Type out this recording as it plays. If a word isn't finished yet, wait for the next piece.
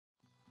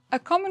A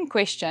common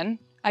question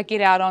I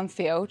get out on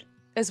field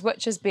is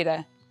which is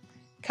better,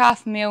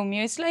 calf meal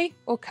muesli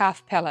or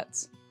calf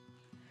pellets?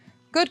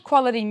 Good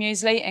quality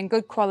muesli and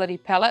good quality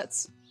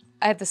pellets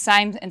have the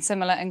same and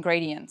similar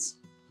ingredients.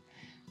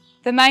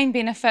 The main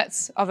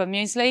benefits of a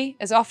muesli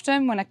is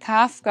often when a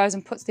calf goes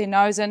and puts their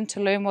nose in to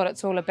learn what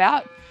it's all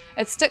about,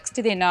 it sticks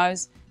to their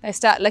nose, they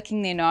start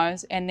licking their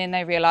nose, and then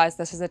they realise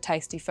this is a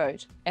tasty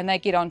food and they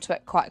get onto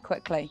it quite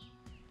quickly.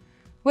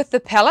 With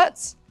the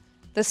pellets,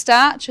 the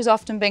starch has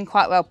often been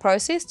quite well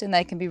processed and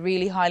they can be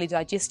really highly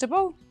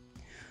digestible.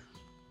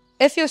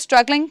 If you're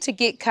struggling to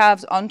get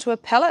calves onto a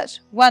pellet,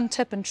 one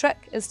tip and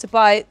trick is to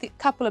buy a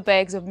couple of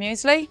bags of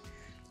muesli,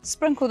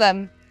 sprinkle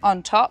them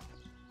on top,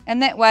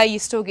 and that way you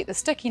still get the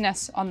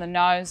stickiness on the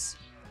nose,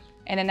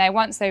 and then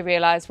once they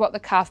realise what the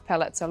calf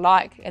pellets are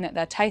like and that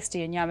they're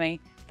tasty and yummy,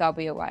 they'll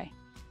be away.